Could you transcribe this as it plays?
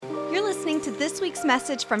You're listening to this week's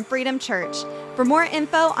message from Freedom Church. For more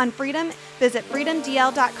info on Freedom, visit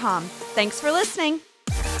freedomdl.com. Thanks for listening.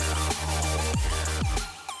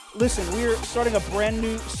 Listen, we're starting a brand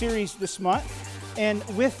new series this month, and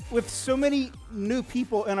with so many new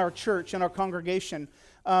people in our church and our congregation,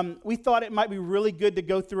 we thought it might be really good to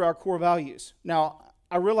go through our core values. Now,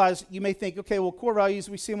 I realize you may think, okay, well, core values,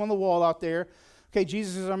 we see them on the wall out there. Okay,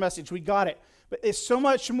 Jesus is our message. We got it. But it's so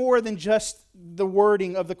much more than just the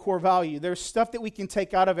wording of the core value. There's stuff that we can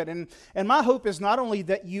take out of it. And my hope is not only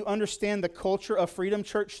that you understand the culture of Freedom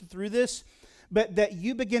Church through this, but that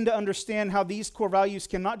you begin to understand how these core values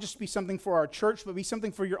can not just be something for our church, but be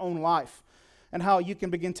something for your own life, and how you can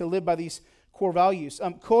begin to live by these core values.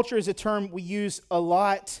 Culture is a term we use a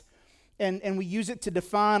lot, and we use it to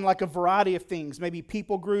define like a variety of things, maybe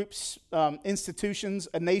people groups, institutions,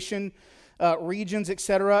 a nation, regions,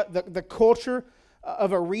 etc. The culture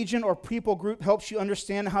of a region or people group helps you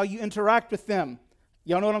understand how you interact with them.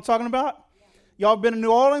 Y'all know what I'm talking about? Y'all been to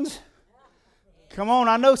New Orleans? Come on,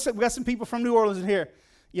 I know we got some people from New Orleans in here.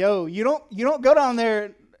 Yo, you don't go down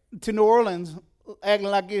there to New Orleans acting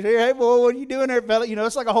like you're here. Hey, boy, what are you doing there, fella? You know,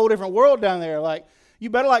 it's like a whole different world down there. Like, you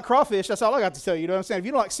better like crawfish. That's all I got to tell you. You know what I'm saying? If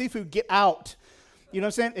you don't like seafood, get out. You know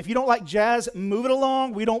what I'm saying? If you don't like jazz, move it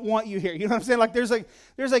along. We don't want you here. You know what I'm saying? Like, there's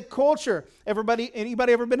a culture.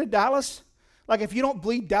 Anybody ever been to Dallas? Like, if you don't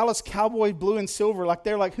bleed Dallas Cowboy blue and silver, like,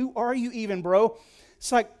 they're like, who are you even, bro?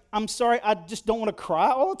 It's like, I'm sorry, I just don't want to cry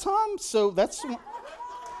all the time. So that's...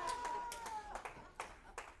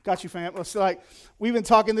 Got you, fam. It's like, we've been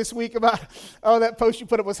talking this week about, that post you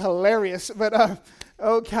put up was hilarious. But,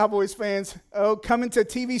 Cowboys fans, coming to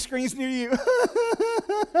TV screens near you.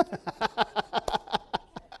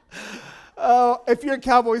 If you're a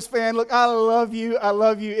Cowboys fan, look, I love you. I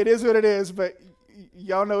love you. It is what it is, but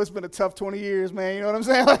y'all know it's been a tough 20 years, man. You know what I'm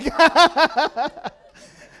saying? Like,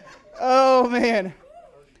 oh, man.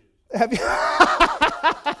 Have you...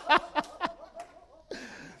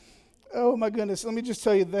 Oh, my goodness. Let me just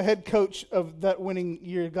tell you, the head coach of that winning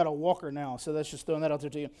year got a walker now, so that's just throwing that out there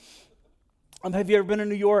to you. Have you ever been to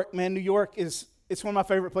New York? Man, New York it's one of my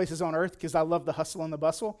favorite places on earth because I love the hustle and the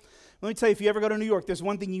bustle. Let me tell you, if you ever go to New York, there's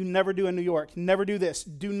one thing you never do in New York. Never do this.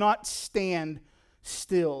 Do not stand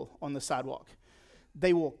still on the sidewalk.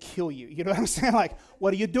 They will kill you. You know what I'm saying? Like,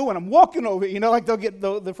 what are you doing? I'm walking over. You know, like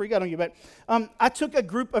they'll freak out on you. But I took a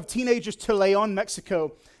group of teenagers to Leon,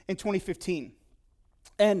 Mexico in 2015.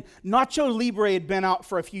 And Nacho Libre had been out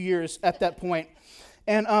for a few years at that point.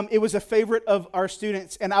 And it was a favorite of our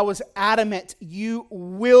students. And I was adamant, you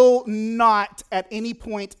will not at any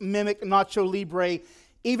point mimic Nacho Libre,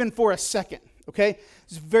 even for a second, okay? I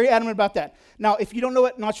was very adamant about that. Now, if you don't know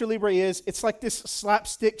what Nacho Libre is, it's like this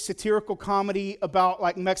slapstick satirical comedy about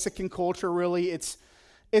like Mexican culture, really.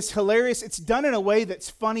 It's hilarious. It's done in a way that's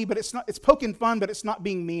funny, but it's poking fun, but it's not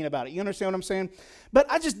being mean about it. You understand what I'm saying? But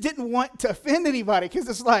I just didn't want to offend anybody because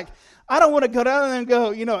it's like, I don't want to go down there and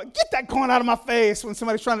go, get that corn out of my face when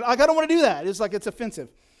somebody's trying to, I don't want to do that. It's like, it's offensive.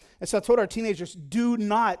 And so I told our teenagers, do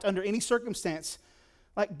not, under any circumstance,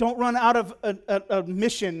 like, don't run out of a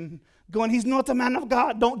mission going, he's not the man of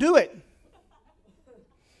God. Don't do it.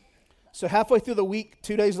 So halfway through the week,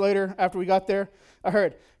 2 days later, after we got there, I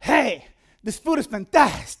heard, hey, this food is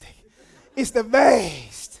fantastic. It's the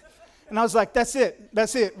best. And I was like, that's it.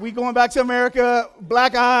 That's it. We going back to America,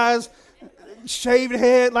 black eyes, shaved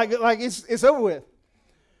head, like it's over with.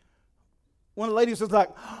 One of the ladies was like,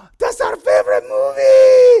 that's our favorite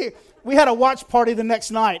movie. We had a watch party the next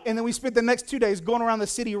night, and then we spent the next 2 days going around the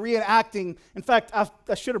city reenacting. In fact,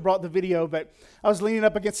 I should have brought the video, but I was leaning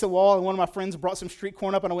up against the wall, and one of my friends brought some street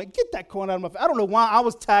corn up, and I went, get that corn out of my face. I don't know why I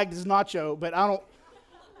was tagged as Nacho, but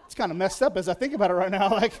it's kind of messed up as I think about it right now.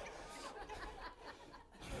 Like,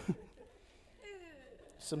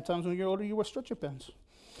 sometimes when you're older, you wear stretcher pants.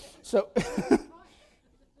 So,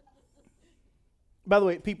 by the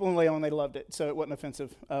way, people in Leon, they loved it, so it wasn't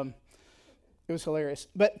offensive. It was hilarious.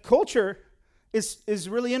 But culture is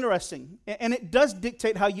really interesting, and it does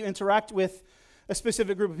dictate how you interact with a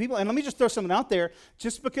specific group of people. And let me just throw something out there.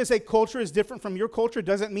 Just because a culture is different from your culture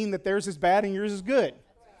doesn't mean that theirs is bad and yours is good.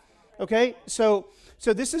 Okay? So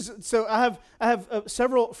I have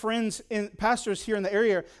several friends and pastors here in the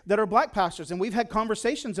area that are black pastors, and we've had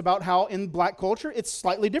conversations about how in black culture it's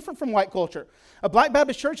slightly different from white culture. A black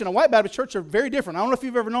Baptist church and a white Baptist church are very different. I don't know if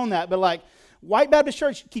you've ever known that, but like white Baptist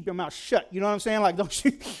church, keep your mouth shut. You know what I'm saying? Like, don't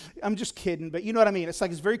you? I'm just kidding, but you know what I mean. It's like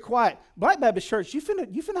it's very quiet. Black Baptist church, you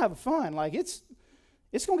finna have fun. Like it's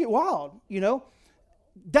gonna get wild. You know,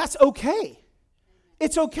 that's okay.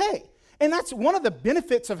 It's okay. And that's one of the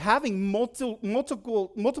benefits of having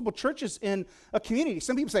multiple churches in a community.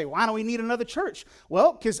 Some people say, why do we need another church?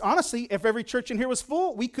 Well, because honestly, if every church in here was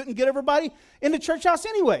full, we couldn't get everybody in the church house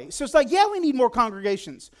anyway. So it's like, yeah, we need more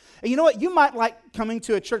congregations. And you know what? You might like coming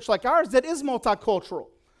to a church like ours that is multicultural.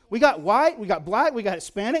 We got white, we got black, we got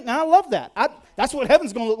Hispanic, and I love that. That's what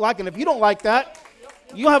heaven's going to look like. And if you don't like that,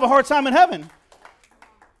 you're going to have a hard time in heaven.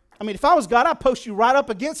 I mean, if I was God, I'd post you right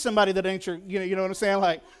up against somebody that ain't your, you know what I'm saying?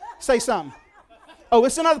 Like, say something. Oh,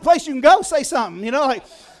 it's another place you can go. Say something, like.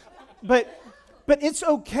 But it's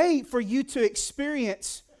okay for you to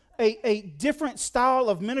experience a different style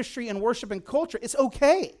of ministry and worship and culture. It's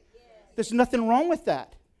okay. There's nothing wrong with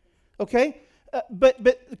that. Okay?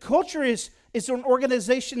 But culture is an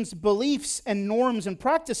organization's beliefs and norms and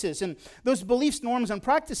practices. And those beliefs, norms, and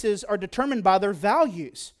practices are determined by their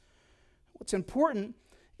values. What's important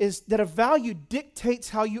is that a value dictates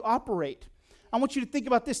how you operate. I want you to think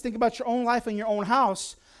about this. Think about your own life and your own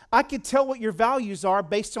house. I could tell what your values are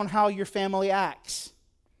based on how your family acts.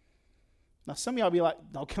 Now, some of y'all be like,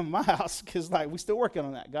 don't come to my house because we're still working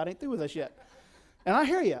on that. God ain't through with us yet. And I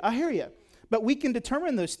hear you. But we can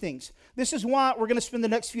determine those things. This is why we're going to spend the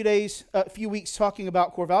next few weeks talking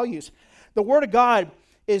about core values. The Word of God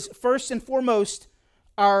is first and foremost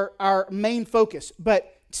our main focus.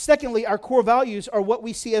 But secondly, our core values are what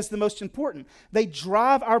we see as the most important. They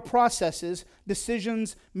drive our processes,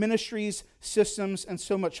 decisions, ministries, systems, and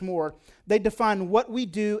so much more. They define what we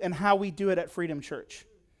do and how we do it at Freedom Church.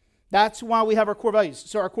 That's why we have our core values.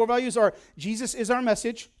 So our core values are Jesus is our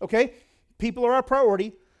message, okay? People are our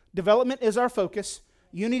priority. Development is our focus.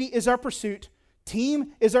 Unity is our pursuit.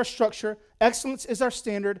 Team is our structure. Excellence is our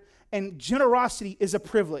standard. And generosity is a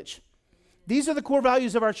privilege. These are the core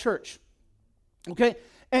values of our church, okay?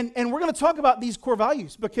 And we're going to talk about these core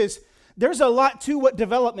values because there's a lot to what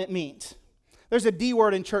development means. There's a D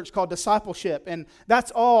word in church called discipleship, and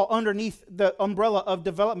that's all underneath the umbrella of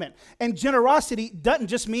development. And generosity doesn't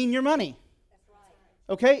just mean your money.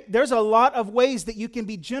 Okay? There's a lot of ways that you can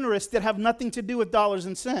be generous that have nothing to do with dollars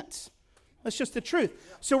and cents. That's just the truth.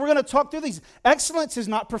 So we're going to talk through these. Excellence is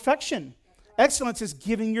not perfection. Excellence is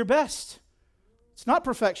giving your best. It's not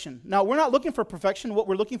perfection. Now, we're not looking for perfection. What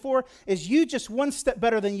we're looking for is you just one step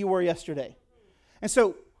better than you were yesterday. And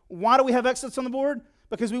so, why do we have excellence on the board?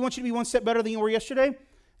 Because we want you to be one step better than you were yesterday.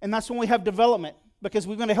 And that's when we have development, because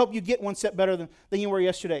we're going to help you get one step better than you were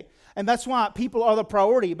yesterday. And that's why people are the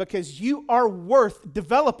priority, because you are worth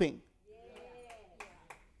developing.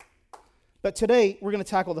 But today, we're going to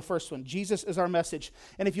tackle the first one. Jesus is our message.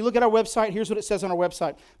 And if you look at our website, here's what it says on our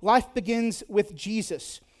website. Life begins with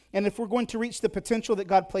Jesus. And if we're going to reach the potential that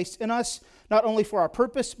God placed in us, not only for our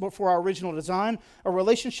purpose, but for our original design, a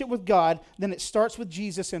relationship with God, then it starts with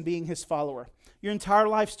Jesus and being his follower. Your entire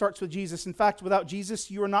life starts with Jesus. In fact, without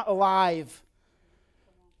Jesus, you are not alive.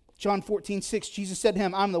 John 14:6, Jesus said to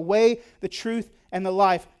him, I'm the way, the truth, and the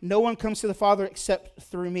life. No one comes to the Father except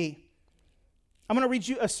through me. I'm going to read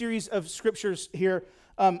you a series of scriptures here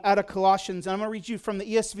out of Colossians. And I'm going to read you from the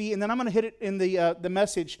ESV, and then I'm going to hit it in the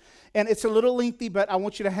message. And it's a little lengthy, but I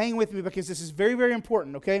want you to hang with me because this is very, very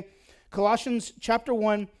important, okay? Colossians chapter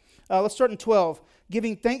 1, let's start in 12.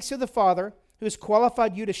 Giving thanks to the Father who has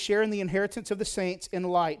qualified you to share in the inheritance of the saints in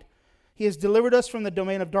light. He has delivered us from the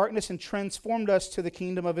domain of darkness and transformed us to the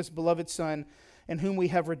kingdom of his beloved Son, in whom we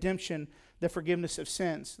have redemption, the forgiveness of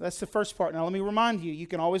sins. That's the first part. Now, let me remind you, you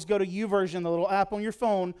can always go to YouVersion, the little app on your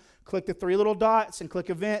phone, click the three little dots and click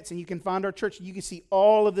events, and you can find our church. You can see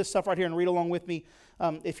all of this stuff right here and read along with me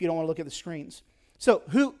if you don't want to look at the screens. So,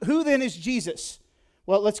 who then is Jesus?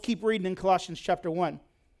 Well, let's keep reading in Colossians chapter 1.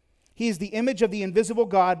 He is the image of the invisible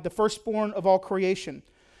God, the firstborn of all creation.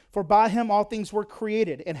 For by him all things were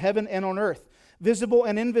created, in heaven and on earth, visible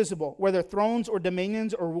and invisible, whether thrones or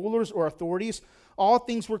dominions or rulers or authorities. All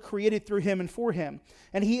things were created through him and for him.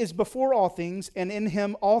 And he is before all things, and in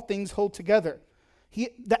him all things hold together.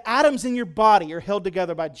 The atoms in your body are held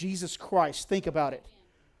together by Jesus Christ. Think about it.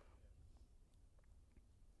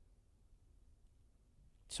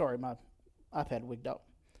 Sorry, my iPad wigged out.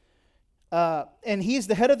 And he is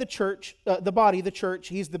the head of the church, the body, the church.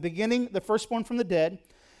 He's the beginning, the firstborn from the dead,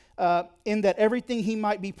 in that everything he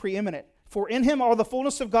might be preeminent. For in him all the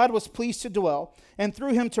fullness of God was pleased to dwell, and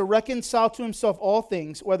through him to reconcile to himself all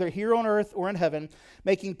things, whether here on earth or in heaven,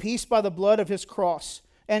 making peace by the blood of his cross.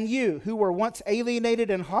 And you, who were once alienated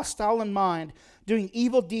and hostile in mind, doing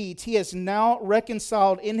evil deeds, he has now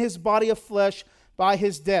reconciled in his body of flesh by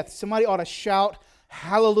his death. Somebody ought to shout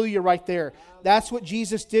hallelujah right there. That's what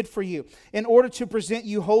Jesus did for you, in order to present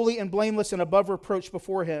you holy and blameless and above reproach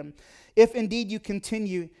before him. If indeed you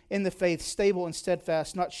continue in the faith, stable and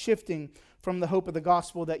steadfast, not shifting from the hope of the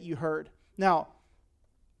gospel that you heard. Now,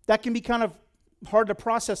 that can be kind of hard to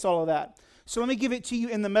process all of that. So let me give it to you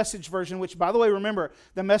in the Message version, which, by the way, remember,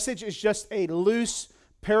 the Message is just a loose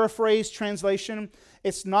paraphrase translation.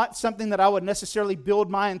 It's not something that I would necessarily build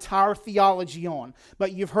my entire theology on.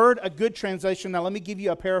 But you've heard a good translation. Now let me give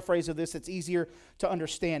you a paraphrase of this that's easier to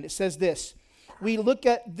understand. It says this: we look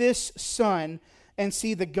at this sun and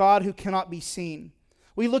see the God who cannot be seen.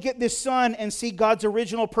 We look at this sun and see God's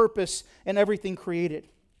original purpose in everything created.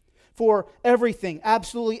 For everything,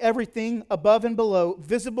 absolutely everything, above and below,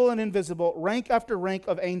 visible and invisible, rank after rank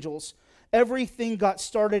of angels, everything got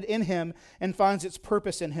started in him and finds its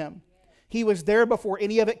purpose in him. He was there before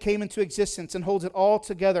any of it came into existence and holds it all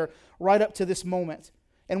together right up to this moment.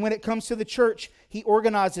 And when it comes to the church, he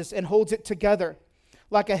organizes and holds it together.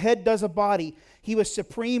 Like a head does a body, he was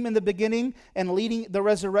supreme in the beginning and leading the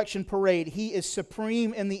resurrection parade. He is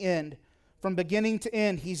supreme in the end. From beginning to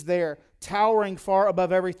end, he's there, towering far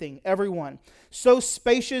above everything, everyone. So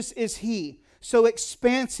spacious is he, so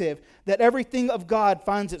expansive that everything of God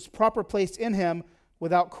finds its proper place in him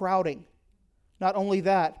without crowding. Not only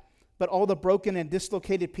that, but all the broken and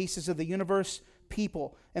dislocated pieces of the universe,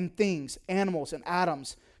 people and things, animals and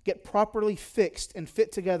atoms, get properly fixed and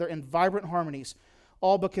fit together in vibrant harmonies,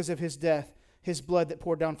 all because of his death, his blood that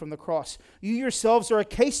poured down from the cross. You yourselves are a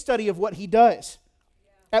case study of what he does.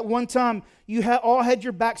 At one time, you all had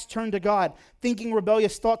your backs turned to God, thinking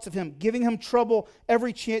rebellious thoughts of him, giving him trouble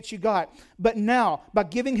every chance you got. But now, by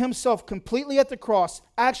giving himself completely at the cross,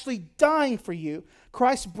 actually dying for you,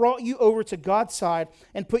 Christ brought you over to God's side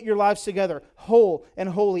and put your lives together, whole and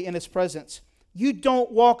holy in his presence. You don't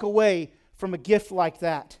walk away from a gift like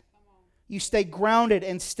that. You stay grounded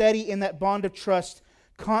and steady in that bond of trust,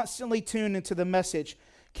 constantly tuned into the message,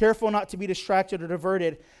 careful not to be distracted or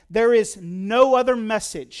diverted. There is no other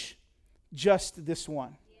message, just this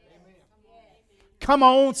one. Come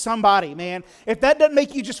on, somebody, man. If that doesn't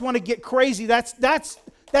make you just want to get crazy, that's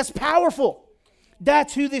powerful.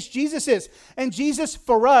 That's who this Jesus is. And Jesus,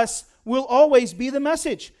 for us, will always be the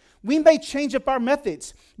message. We may change up our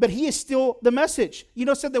methods, but he is still the message. You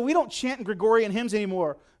know, said that we don't chant Gregorian hymns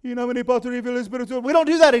anymore. We don't do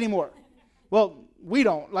that anymore. Well, we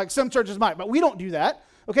don't. Like some churches might, but we don't do that.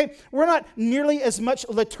 Okay, we're not nearly as much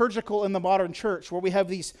liturgical in the modern church where we have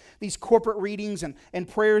these corporate readings and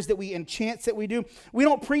prayers and chants that we do. We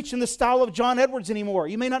don't preach in the style of John Edwards anymore.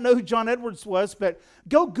 You may not know who John Edwards was, but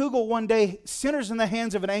go Google one day, "Sinners in the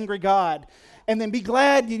Hands of an Angry God," and then be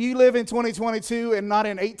glad you live in 2022 and not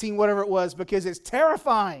in 18, whatever it was, because it's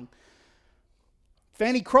terrifying.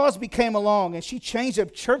 Fanny Crosby came along and she changed the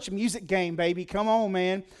church music game, baby. Come on,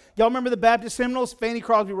 man. Y'all remember the Baptist hymnals? Fanny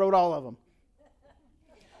Crosby wrote all of them.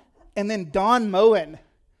 And then Don Moen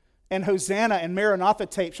and Hosanna and Maranatha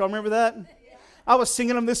tapes. Y'all remember that? I was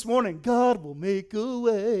singing them this morning. God will make a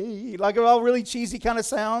way. Like all really cheesy kind of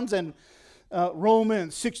sounds. And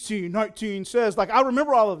Romans 16:19 says, like, I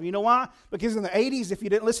remember all of them. You know why? Because in the 80s, if you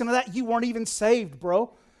didn't listen to that, you weren't even saved,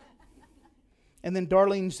 bro. And then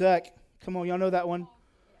Darlene Zek. Come on, y'all know that one?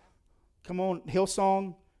 Come on,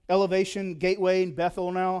 Hillsong, Elevation, Gateway, and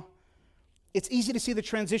Bethel now. It's easy to see the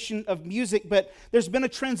transition of music, but there's been a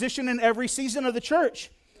transition in every season of the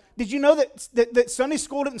church. Did you know that Sunday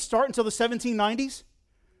school didn't start until the 1790s?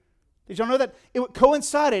 Did y'all know that? It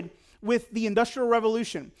coincided with the Industrial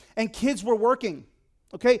Revolution, and kids were working.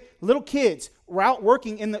 Okay, little kids were out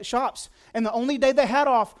working in the shops, and the only day they had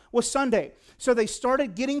off was Sunday. So they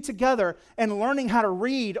started getting together and learning how to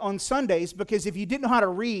read on Sundays, because if you didn't know how to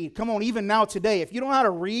read, come on, even now today, if you don't know how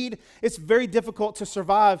to read, it's very difficult to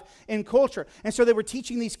survive in culture. And so they were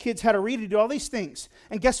teaching these kids how to read and do all these things.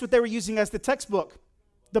 And guess what they were using as the textbook?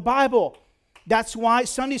 The Bible. That's why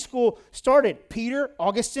Sunday school started. Peter,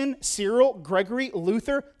 Augustine, Cyril, Gregory,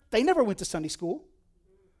 Luther, they never went to Sunday school.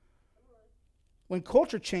 When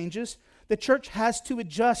culture changes, the church has to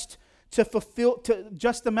adjust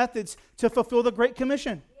the methods to fulfill the Great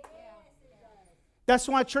Commission. That's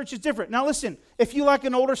why church is different. Now listen, if you like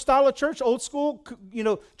an older style of church, old school,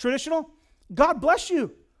 traditional, God bless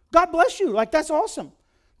you. God bless you. Like, that's awesome.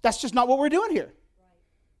 That's just not what we're doing here.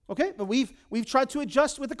 Okay? But we've tried to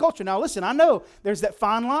adjust with the culture. Now listen, I know there's that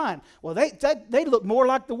fine line. Well, they look more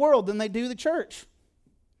like the world than they do the church.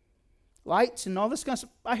 Lights and all this kind of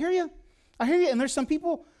stuff. I hear you. And there's some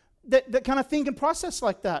people that kind of think and process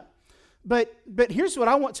like that. But here's what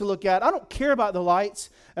I want to look at. I don't care about the lights,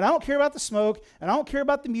 and I don't care about the smoke, and I don't care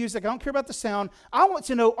about the music, I don't care about the sound. I want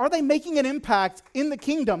to know, are they making an impact in the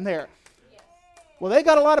kingdom there? Well, they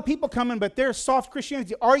got a lot of people coming, but they're soft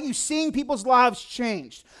Christianity. Are you seeing people's lives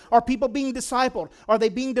changed? Are people being discipled? Are they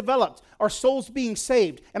being developed? Are souls being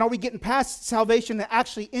saved? And are we getting past salvation and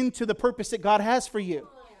actually into the purpose that God has for you?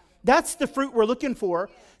 That's the fruit we're looking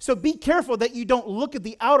for. So be careful that you don't look at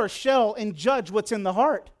the outer shell and judge what's in the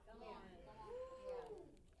heart.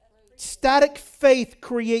 Static faith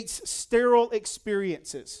creates sterile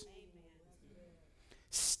experiences.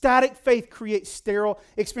 Static faith creates sterile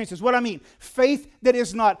experiences. What I mean, faith that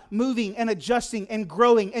is not moving and adjusting and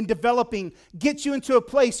growing and developing gets you into a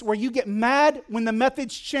place where you get mad when the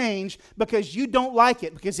methods change because you don't like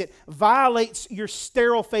it, because it violates your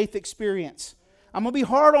sterile faith experience. I'm going to be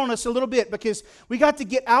hard on us a little bit because we got to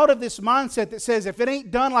get out of this mindset that says if it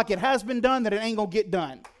ain't done like it has been done, then it ain't going to get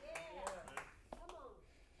done.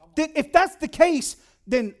 If that's the case,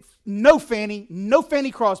 then no Fanny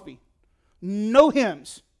Crosby. No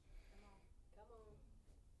hymns.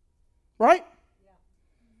 Right?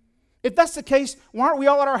 If that's the case, why aren't we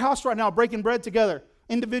all at our house right now breaking bread together,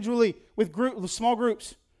 individually, with small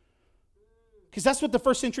groups? Because that's what the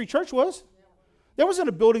first century church was. There wasn't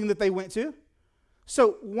a building that they went to.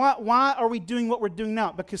 So why are we doing what we're doing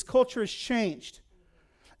now? Because culture has changed.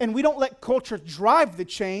 And we don't let culture drive the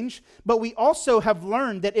change, but we also have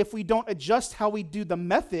learned that if we don't adjust how we do the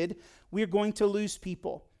method, we're going to lose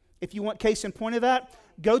people. If you want case in point of that,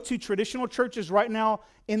 go to traditional churches right now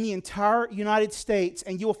in the entire United States,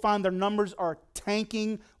 and you will find their numbers are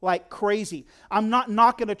tanking like crazy. I'm not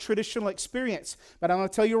knocking a traditional experience, but I'm going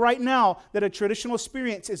to tell you right now that a traditional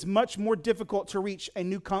experience is much more difficult to reach a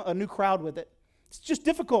new crowd with it. It's just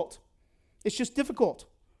difficult. It's just difficult.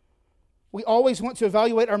 We always want to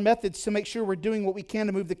evaluate our methods to make sure we're doing what we can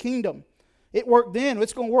to move the kingdom. It worked then.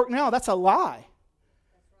 It's going to work now. That's a lie.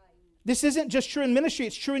 This isn't just true in ministry,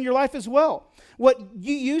 it's true in your life as well. What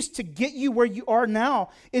you used to get you where you are now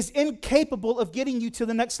is incapable of getting you to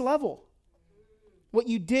the next level. What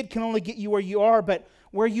you did can only get you where you are, but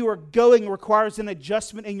where you are going requires an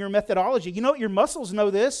adjustment in your methodology. You know what? Your muscles know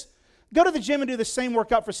this. Go to the gym and do the same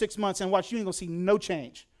workout for 6 months and watch, you ain't going to see no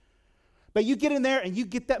change. But you get in there and you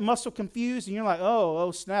get that muscle confused and you're like, oh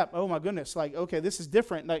snap, oh my goodness, like, okay, this is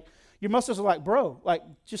different. Like, your muscles are like, bro, like,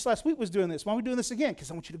 just last week was doing this. Why are we doing this again? Because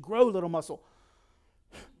I want you to grow a little muscle.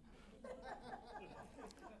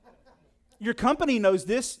 Your company knows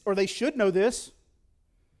this, or they should know this,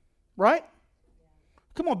 right?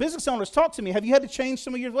 Come on, business owners, talk to me. Have you had to change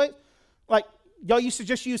some of your ways? Like, y'all used to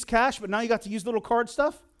just use cash, but now you got to use little card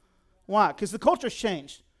stuff? Why? Because the culture's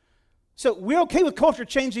changed. So we're okay with culture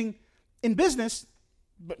changing in business,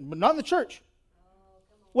 but not in the church.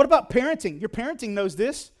 What about parenting? Your parenting knows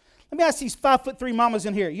this. Let me ask these 5'3" mamas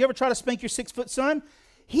in here. You ever try to spank your 6-foot son?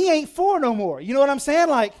 He ain't 4 no more. You know what I'm saying?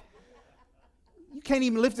 Like, you can't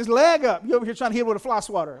even lift his leg up. You over here trying to hit him with a fly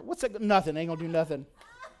swatter. What's that? Nothing. Ain't gonna do nothing.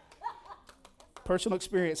 Personal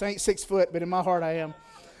experience. I ain't 6 foot, but in my heart I am.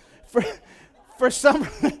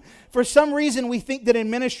 For some reason, we think that in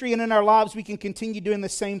ministry and in our lives, we can continue doing the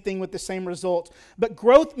same thing with the same result. But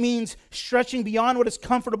growth means stretching beyond what is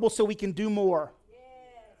comfortable so we can do more.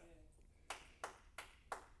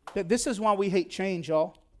 That this is why we hate change,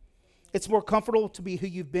 y'all. It's more comfortable to be who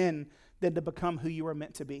you've been than to become who you were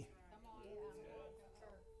meant to be.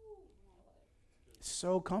 It's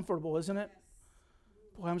so comfortable, isn't it?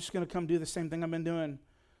 Boy, I'm just going to come do the same thing I've been doing.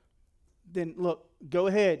 Then look, go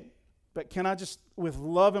ahead. But can I just, with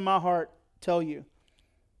love in my heart, tell you,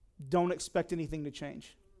 don't expect anything to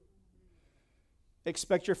change.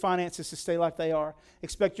 Expect your finances to stay like they are.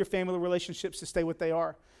 Expect your family relationships to stay what they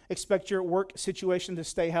are. Expect your work situation to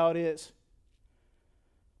stay how it is.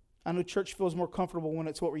 I know church feels more comfortable when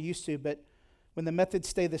it's what we're used to, but when the methods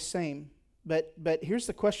stay the same. But here's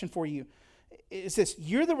the question for you. Is this,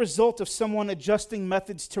 you're the result of someone adjusting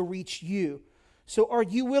methods to reach you. So are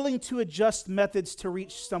you willing to adjust methods to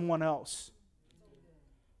reach someone else?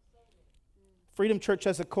 Freedom Church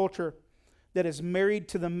has a culture that is married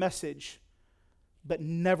to the message, but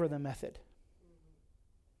never the method.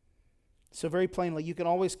 So very plainly, you can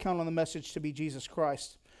always count on the message to be Jesus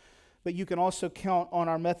Christ, but you can also count on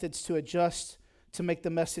our methods to adjust to make the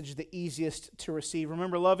message the easiest to receive.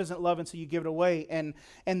 Remember, love isn't love until you give it away, and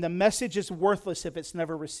the message is worthless if it's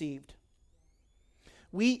never received.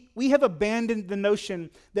 We have abandoned the notion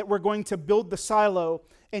that we're going to build the silo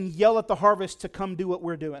and yell at the harvest to come do what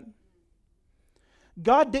we're doing.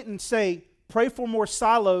 God didn't say, pray for more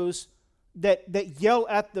silos that yell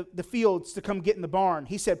at the fields to come get in the barn.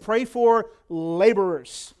 He said, pray for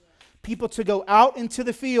laborers, people to go out into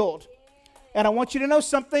the field. And I want you to know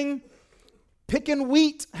something. Picking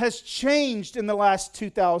wheat has changed in the last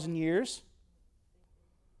 2,000 years.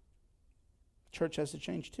 Church has to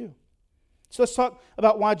change too. So let's talk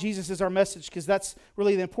about why Jesus is our message, because that's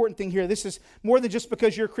really the important thing here. This is more than just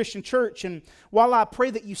because you're a Christian church. And while I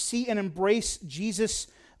pray that you see and embrace Jesus,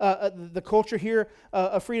 the culture here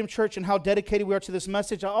of Freedom Church and how dedicated we are to this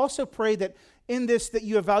message, I also pray that in this that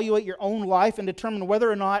you evaluate your own life and determine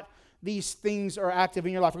whether or not these things are active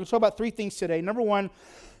in your life. We're going to talk about 3 things today. Number 1,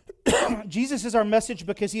 Jesus is our message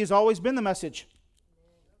because he has always been the message.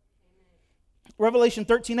 Revelation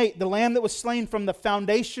 13:8, the Lamb that was slain from the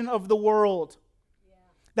foundation of the world. Yeah.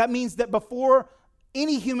 That means that before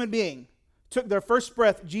any human being took their first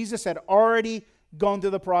breath, Jesus had already gone through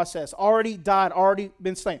the process, already died, already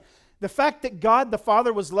been slain. The fact that God the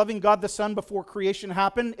Father was loving God the Son before creation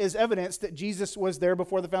happened is evidence that Jesus was there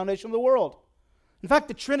before the foundation of the world. In fact,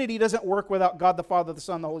 the Trinity doesn't work without God the Father, the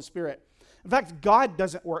Son, the Holy Spirit. In fact, God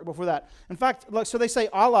doesn't work before that. In fact, so they say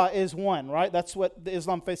Allah is one, right? That's what the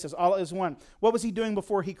Islam faith says. Allah is one. What was he doing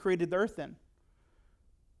before he created the earth then?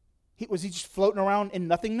 Was he just floating around in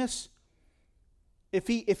nothingness? If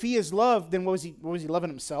he is love, then what was he loving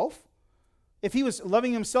himself? If he was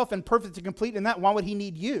loving himself and perfect and complete in that, why would he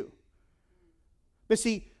need you? But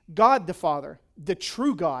see, God the Father, the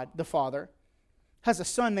true God the Father, has a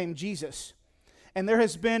son named Jesus. And there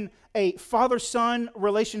has been a father-son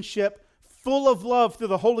relationship full of love through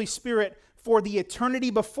the Holy Spirit for the eternity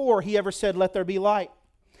before he ever said, let there be light.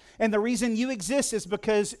 And the reason you exist is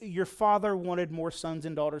because your Father wanted more sons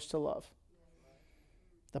and daughters to love.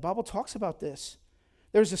 The Bible talks about this.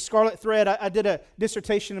 There's a scarlet thread. I did a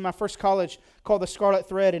dissertation in my first college called The Scarlet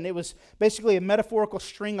Thread, and it was basically a metaphorical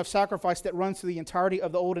string of sacrifice that runs through the entirety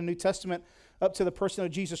of the Old and New Testament up to the person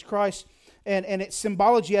of Jesus Christ. And it's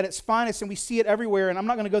symbology at its finest, and we see it everywhere. And I'm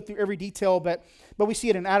not going to go through every detail, but we see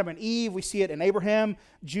it in Adam and Eve. We see it in Abraham,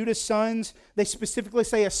 Judah's sons. They specifically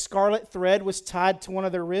say a scarlet thread was tied to one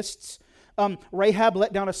of their wrists. Rahab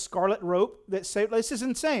let down a scarlet rope that saved. This is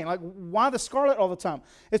insane. Like, why the scarlet all the time?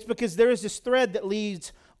 It's because there is this thread that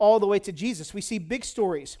leads all the way to Jesus. We see big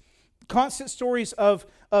stories, constant stories of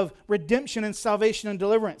redemption and salvation and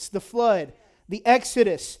deliverance. The flood, the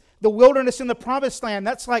Exodus, the wilderness and the promised land.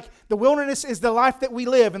 That's like the wilderness is the life that we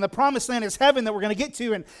live, and the promised land is heaven that we're going to get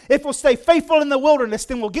to. And if we'll stay faithful in the wilderness,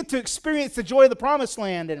 then we'll get to experience the joy of the promised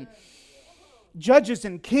land. And Judges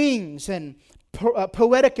and Kings and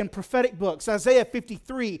poetic and prophetic books. Isaiah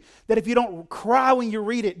 53, that if you don't cry when you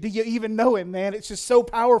read it, do you even know him, man? It's just so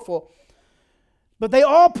powerful. But they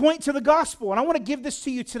all point to the gospel. And I want to give this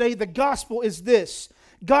to you today. The gospel is this: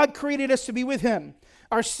 God created us to be with him.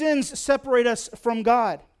 Our sins separate us from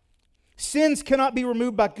God. Sins cannot be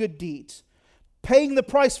removed by good deeds. Paying the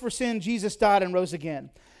price for sin, Jesus died and rose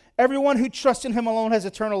again. Everyone who trusts in him alone has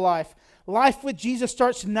eternal life. Life with Jesus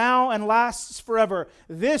starts now and lasts forever.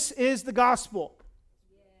 This is the gospel.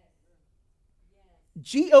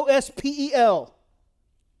 Gospel.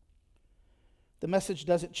 The message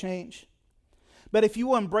doesn't change. But if you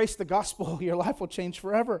will embrace the gospel, your life will change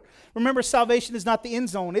forever. Remember, salvation is not the end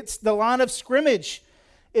zone. It's the line of scrimmage.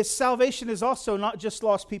 Its salvation is also not just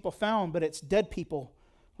lost people found, but it's dead people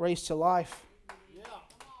raised to life. Yeah.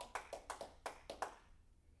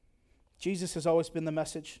 Jesus has always been the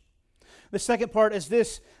message. The second part is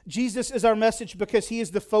this: Jesus is our message because he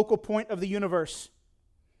is the focal point of the universe.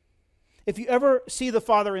 If you ever see the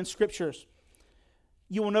Father in Scriptures,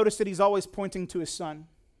 you will notice that he's always pointing to his Son.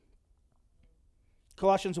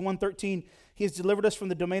 Colossians 1:13, he has delivered us from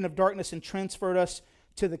the domain of darkness and transferred us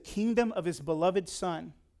to the kingdom of his beloved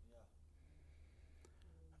Son.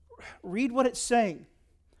 Read what it's saying.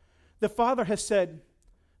 The Father has said,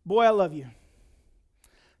 boy, I love you.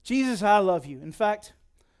 Jesus, I love you. In fact,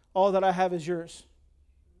 all that I have is yours.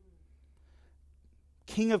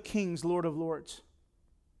 King of kings, Lord of lords.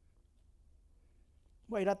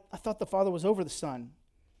 Wait, I thought the Father was over the Son.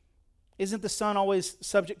 Isn't the Son always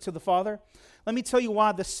subject to the Father? Let me tell you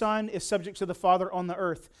why the Son is subject to the Father on the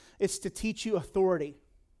earth. It's to teach you authority.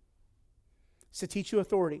 It's to teach you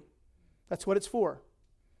authority. That's what it's for.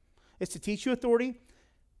 It's to teach you authority.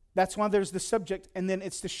 That's why there's the subject. And then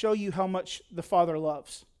it's to show you how much the Father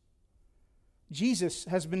loves. Jesus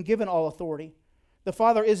has been given all authority. The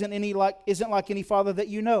Father isn't like any father that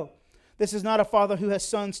you know. This is not a father who has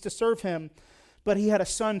sons to serve him, but he had a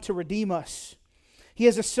Son to redeem us. He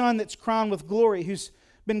has a Son that's crowned with glory, who's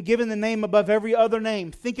been given the name above every other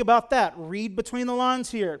name. Think about that. Read between the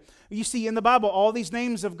lines here. You see in the Bible all these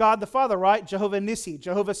names of God the Father, right? Jehovah Nissi,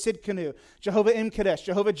 Jehovah Sidkenu, Jehovah Imkadesh,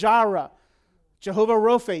 Jehovah Jireh, Jehovah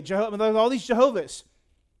Rophe, all these Jehovahs.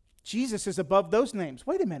 Jesus is above those names.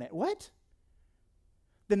 Wait a minute, what?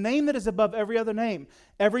 The name that is above every other name.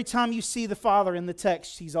 Every time you see the Father in the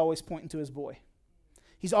text, he's always pointing to his boy.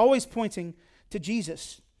 He's always pointing to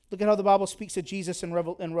Jesus. Look at how the Bible speaks of Jesus in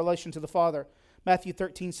relation to the Father. Matthew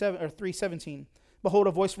 3:17. Behold,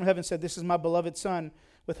 a voice from heaven said, "This is my beloved Son,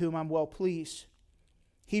 with whom I'm well pleased."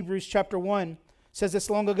 Hebrews chapter 1 says this: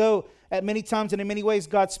 long ago, at many times and in many ways,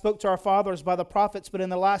 God spoke to our fathers by the prophets, but in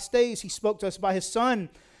the last days he spoke to us by his Son,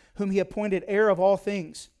 whom he appointed heir of all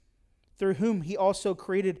things, through whom he also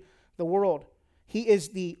created the world. He is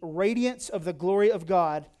the radiance of the glory of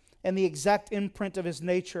God and the exact imprint of his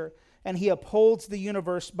nature, and he upholds the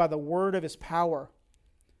universe by the word of his power.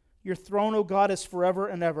 Your throne, O God, is forever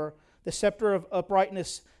and ever. The scepter of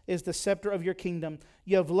uprightness is the scepter of your kingdom.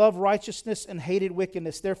 You have loved righteousness and hated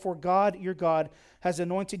wickedness. Therefore, God, your God, has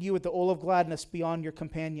anointed you with the oil of gladness beyond your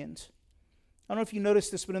companions. I don't know if you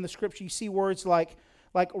noticed this, but in the scripture you see words like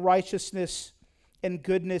righteousness and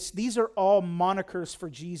goodness. These are all monikers for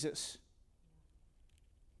Jesus.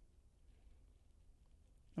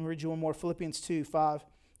 Let me read you one more. Philippians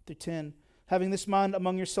 2:5-10. Having this mind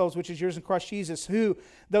among yourselves, which is yours in Christ Jesus, who,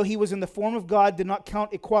 though he was in the form of God, did not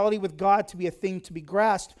count equality with God to be a thing to be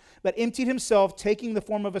grasped, but emptied himself, taking the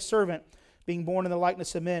form of a servant, being born in the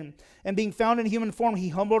likeness of men. And being found in human form, he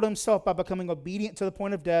humbled himself by becoming obedient to the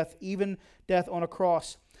point of death, even death on a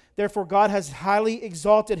cross. Therefore God has highly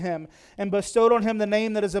exalted him and bestowed on him the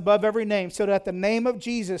name that is above every name, so that at the name of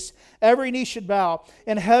Jesus every knee should bow,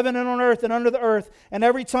 in heaven and on earth and under the earth, and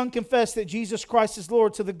every tongue confess that Jesus Christ is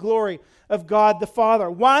Lord, to the glory of God the Father.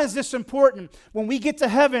 Why is this important? When we get to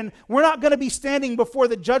heaven, we're not going to be standing before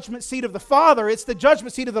the judgment seat of the Father. It's the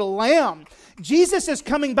judgment seat of the Lamb. Jesus is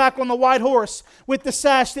coming back on the white horse with the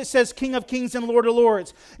sash that says King of Kings and Lord of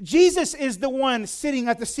Lords. Jesus is the one sitting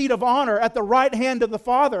at the seat of honor at the right hand of the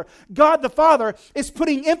Father. God the Father is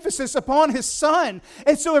putting emphasis upon his Son.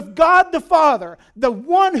 And so if God the Father, the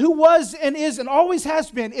one who was and is and always has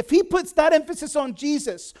been, if he puts that emphasis on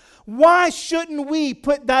Jesus, why shouldn't we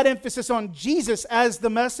put that emphasis on Jesus as the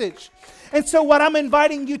message? And so what I'm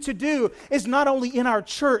inviting you to do is not only in our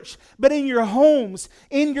church, but in your homes,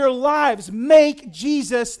 in your lives, make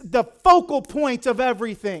Jesus the focal point of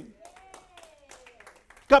everything.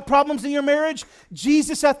 Got problems in your marriage?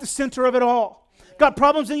 Jesus at the center of it all. Got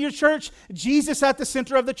problems in your church? Jesus at the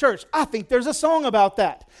center of the church. I think there's a song about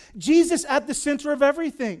that. Jesus at the center of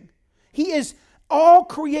everything. He is, all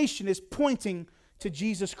creation is pointing to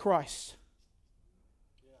Jesus Christ.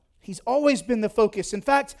 He's always been the focus. In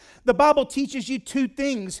fact, the Bible teaches you two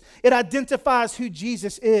things. It identifies who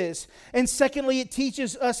Jesus is. And secondly, it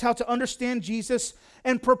teaches us how to understand Jesus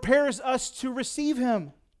and prepares us to receive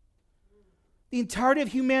him. The entirety of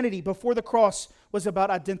humanity before the cross was about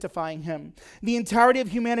identifying him. The entirety of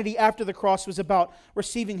humanity after the cross was about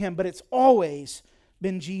receiving him, but it's always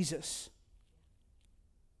been Jesus.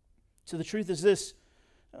 So the truth is this.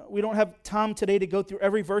 We don't have time today to go through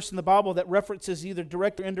every verse in the Bible that references either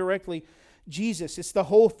direct or indirectly Jesus. It's the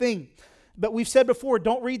whole thing. But we've said before,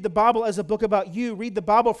 don't read the Bible as a book about you. Read the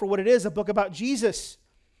Bible for what it is, a book about Jesus.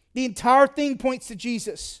 The entire thing points to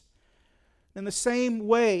Jesus. In the same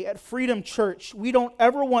way, at Freedom Church, we don't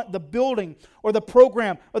ever want the building or the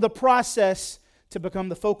program or the process to become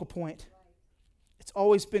the focal point. It's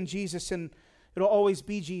always been Jesus, and it'll always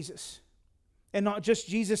be Jesus. And not just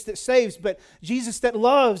Jesus that saves, but Jesus that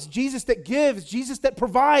loves, Jesus that gives, Jesus that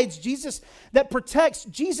provides, Jesus that protects,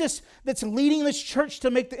 Jesus that's leading this church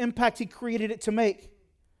to make the impact he created it to make.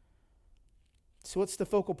 So what's the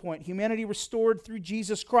focal point? Humanity restored through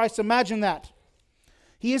Jesus Christ. Imagine that.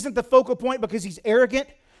 He isn't the focal point because he's arrogant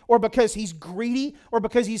or because he's greedy or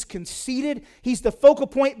because he's conceited. He's the focal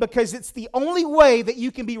point because it's the only way that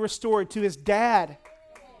you can be restored to his dad.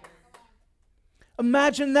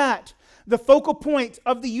 Imagine that. The focal point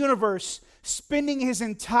of the universe, spending his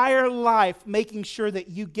entire life making sure that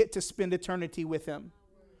you get to spend eternity with him.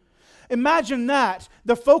 Imagine that,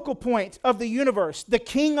 the focal point of the universe, the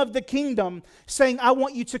king of the kingdom, saying, I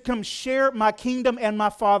want you to come share my kingdom and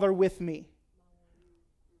my Father with me.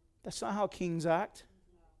 That's not how kings act.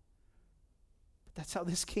 But that's how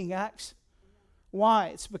this king acts. Why?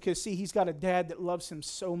 It's because, see, he's got a dad that loves him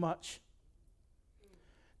so much,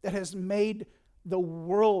 that has made the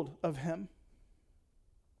world of him.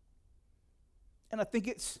 And I think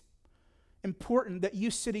it's important that you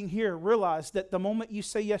sitting here realize that the moment you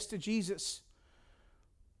say yes to Jesus,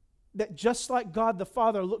 that just like God the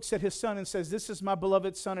Father looks at his Son and says, this is my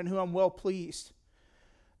beloved Son in whom I'm well pleased,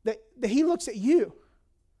 that he looks at you,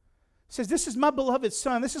 says, this is my beloved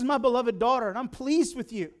son, this is my beloved daughter, and I'm pleased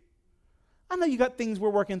with you. I know you got things we're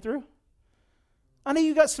working through. I know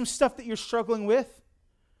you got some stuff that you're struggling with.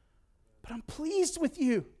 But I'm pleased with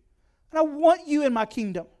you. And I want you in my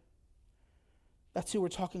kingdom. That's who we're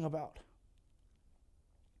talking about.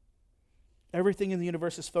 Everything in the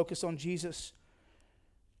universe is focused on Jesus.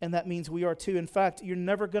 And that means we are too. In fact, you're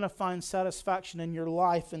never going to find satisfaction in your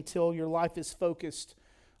life until your life is focused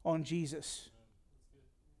on Jesus.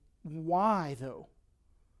 Why, though?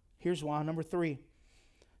 Here's why. Number 3.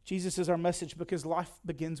 Jesus is our message because life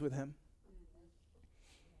begins with him.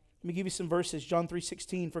 Let me give you some verses. John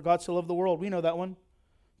 3:16, for God so loved the world. We know that one.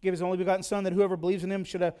 Gave his only begotten Son, that whoever believes in him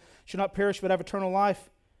should not perish but have eternal life.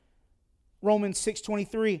 Romans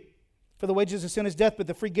 6:23, for the wages of sin is death, but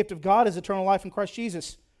the free gift of God is eternal life in Christ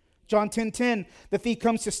Jesus. John 10:10, the thief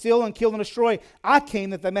comes to steal and kill and destroy. I came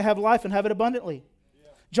that they may have life and have it abundantly. Yeah.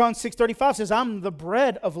 John 6:35 says, I'm the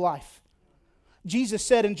bread of life. Jesus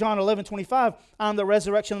said in John 11:25, I'm the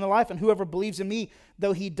resurrection and the life, and whoever believes in me,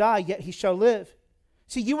 though he die, yet he shall live.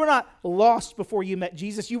 See, you were not lost before you met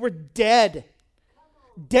Jesus. You were dead.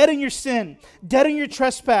 Dead in your sin, dead in your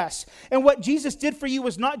trespass. And what Jesus did for you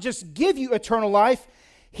was not just give you eternal life,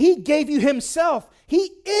 he gave you himself.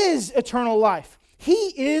 He is eternal life.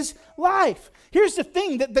 He is life. Here's the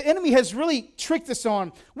thing that the enemy has really tricked us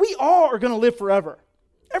on. We all are going to live forever.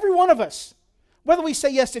 Every one of us. Whether we say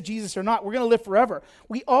yes to Jesus or not, we're going to live forever.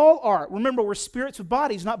 We all are. Remember, we're spirits with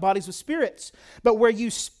bodies, not bodies with spirits. But where you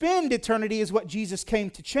spend eternity is what Jesus came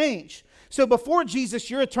to change. So before Jesus,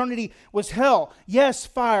 your eternity was hell. Yes,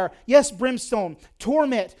 fire. Yes, brimstone.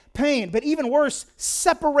 Torment. Pain. But even worse,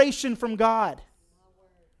 separation from God.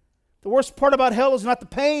 The worst part about hell is not the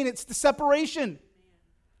pain, it's the separation.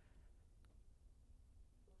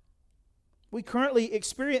 We currently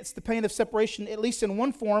experience the pain of separation, at least in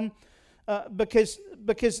one form, because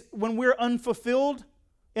when we're unfulfilled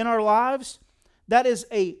in our lives, that is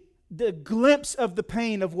the glimpse of the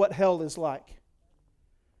pain of what hell is like.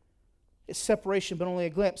 It's separation, but only a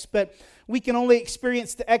glimpse. But we can only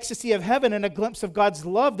experience the ecstasy of heaven and a glimpse of God's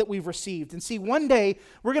love that we've received. And see, one day,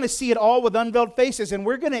 we're going to see it all with unveiled faces, and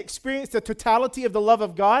we're going to experience the totality of the love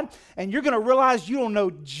of God, and you're going to realize you don't know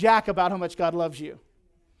jack about how much God loves you.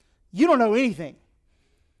 You don't know anything.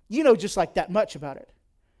 You know just like that much about it.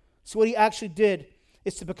 So what he actually did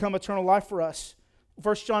is to become eternal life for us.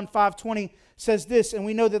 1 John 5:20 says this, and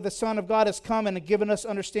we know that the Son of God has come and given us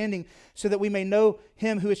understanding so that we may know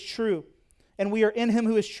him who is true. And we are in him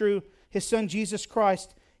who is true, his Son Jesus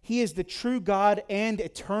Christ. He is the true God and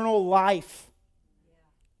eternal life.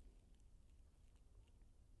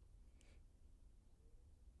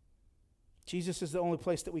 Jesus is the only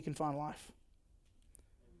place that we can find life.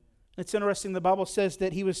 It's interesting, the Bible says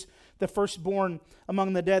that he was the firstborn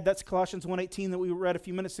among the dead. That's Colossians 1:18 that we read a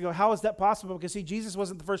few minutes ago. How is that possible? Because see, Jesus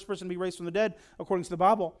wasn't the first person to be raised from the dead, according to the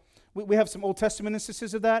Bible. We have some Old Testament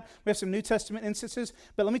instances of that. We have some New Testament instances.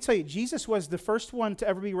 But let me tell you, Jesus was the first one to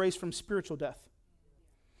ever be raised from spiritual death.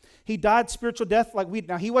 He died spiritual death like we.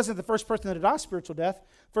 Now, he wasn't the first person to die spiritual death.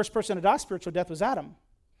 First person to die spiritual death was Adam.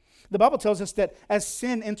 The Bible tells us that as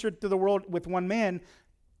sin entered into the world with one man,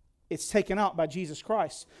 it's taken out by Jesus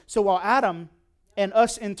Christ. So while Adam and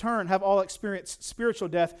us in turn have all experienced spiritual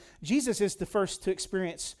death, Jesus is the first to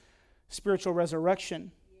experience spiritual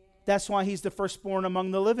resurrection. That's why he's the firstborn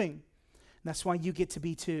among the living. And that's why you get to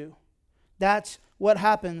be too. That's what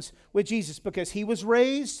happens with Jesus. Because he was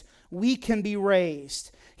raised, we can be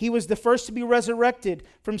raised. He was the first to be resurrected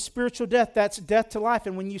from spiritual death. That's death to life.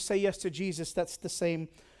 And when you say yes to Jesus, that's the same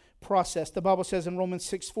process. The Bible says in Romans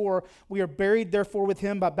 6:4, we are buried therefore with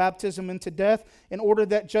him by baptism into death, in order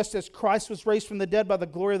that just as Christ was raised from the dead by the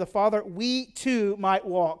glory of the Father, we too might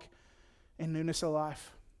walk in newness of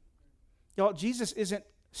life. Y'all, Jesus isn't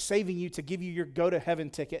saving you to give you your go-to-heaven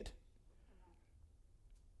ticket.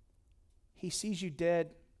 He sees you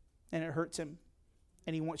dead and it hurts him,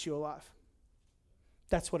 and he wants you alive.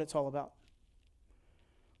 That's what it's all about.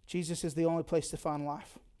 Jesus is the only place to find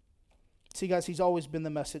life. See, guys, he's always been the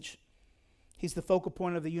message. He's the focal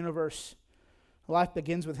point of the universe. Life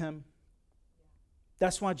begins with him.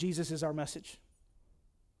 That's why Jesus is our message.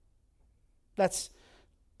 That's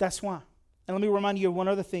why. And let me remind you of one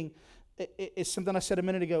other thing. It's something I said a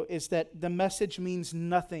minute ago, is that the message means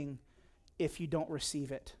nothing if you don't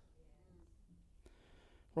receive it.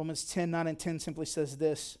 Romans 10:9 and 10 simply says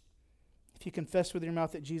this: if you confess with your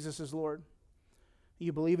mouth that Jesus is Lord,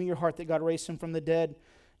 you believe in your heart that God raised him from the dead,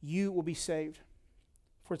 you will be saved.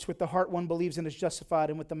 For it's with the heart one believes and is justified,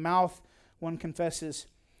 and with the mouth one confesses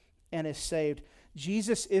and is saved.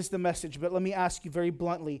 Jesus is the message, but let me ask you very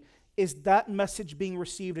bluntly, is that message being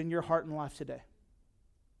received in your heart and life today?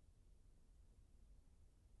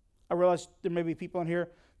 I realize there may be people in here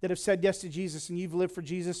that have said yes to Jesus, and you've lived for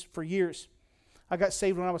Jesus for years. I got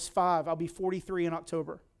saved when I was 5. I'll be 43 in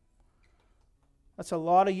October. That's a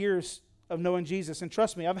lot of years of knowing Jesus. And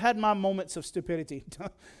trust me, I've had my moments of stupidity.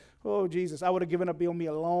 Oh, Jesus, I would have given up on me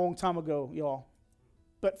a long time ago, y'all.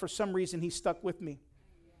 But for some reason, he stuck with me.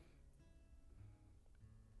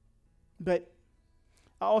 But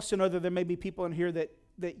I also know that there may be people in here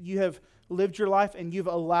that you have lived your life and you've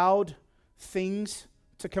allowed things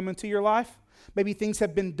to come into your life. Maybe things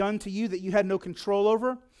have been done to you that you had no control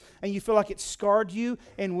over, and you feel like it scarred you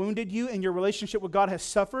and wounded you, and your relationship with God has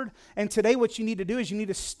suffered. And today what you need to do is you need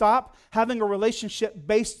to stop having a relationship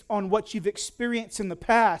based on what you've experienced in the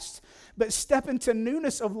past, but step into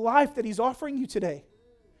newness of life that He's offering you today.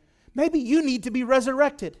 Maybe you need to be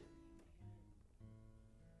resurrected.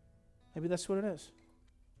 Maybe that's what it is.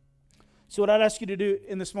 So what I'd ask you to do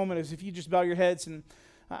in this moment is if you just bow your heads, and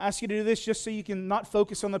I ask you to do this just so you can not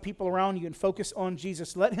focus on the people around you and focus on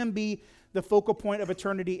Jesus. Let Him be the focal point of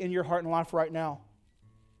eternity in your heart and life right now.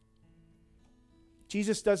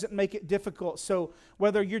 Jesus doesn't make it difficult. So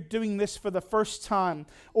whether you're doing this for the first time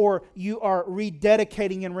or you are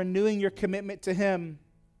rededicating and renewing your commitment to Him,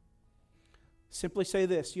 simply say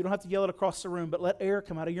this. You don't have to yell it across the room, but let air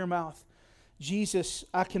come out of your mouth. Jesus,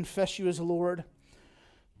 I confess You as Lord.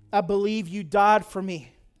 I believe You died for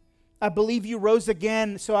me. I believe You rose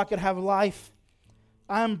again so I could have life.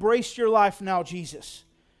 I embrace Your life now, Jesus.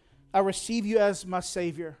 I receive You as my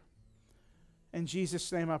Savior. In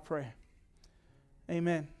Jesus' name I pray.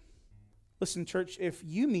 Amen. Listen, church, if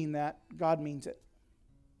you mean that, God means it.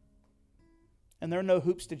 And there are no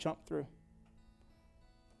hoops to jump through.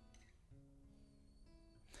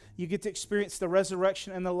 You get to experience the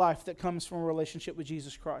resurrection and the life that comes from a relationship with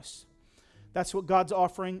Jesus Christ. That's what God's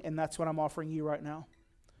offering, and that's what I'm offering you right now.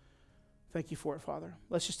 Thank You for it, Father.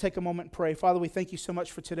 Let's just take a moment and pray. Father, we thank You so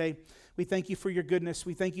much for today. We thank You for Your goodness.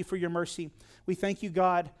 We thank You for Your mercy. We thank You,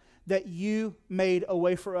 God, that You made a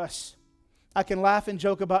way for us. I can laugh and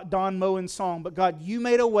joke about Don Moen's song, but God, You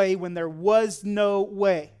made a way when there was no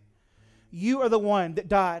way. You are the one that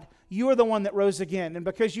died. You are the one that rose again. And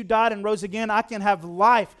because You died and rose again, I can have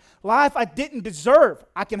life. Life I didn't deserve.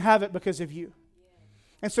 I can have it because of You.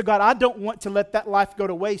 And so, God, I don't want to let that life go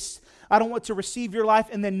to waste. I don't want to receive Your life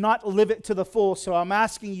and then not live it to the full. So I'm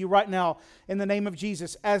asking You right now in the name of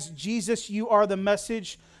Jesus. As Jesus, You are the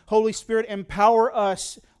message. Holy Spirit, empower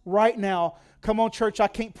us right now. Come on, church, I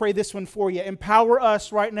can't pray this one for you. Empower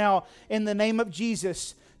us right now in the name of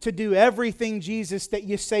Jesus to do everything, Jesus, that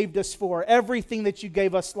You saved us for. Everything that You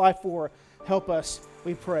gave us life for. Help us,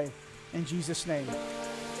 we pray. In Jesus' name,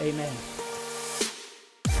 amen.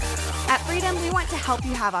 At Freedom, we want to help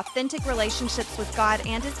you have authentic relationships with God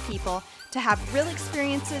and His people, to have real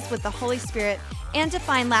experiences with the Holy Spirit, and to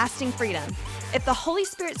find lasting freedom. If the Holy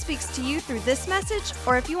Spirit speaks to you through this message,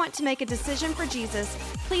 or if you want to make a decision for Jesus,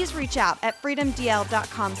 please reach out at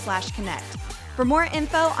freedomdl.com/connect. For more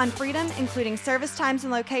info on Freedom, including service times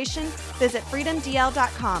and location, visit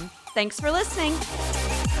freedomdl.com. Thanks for listening.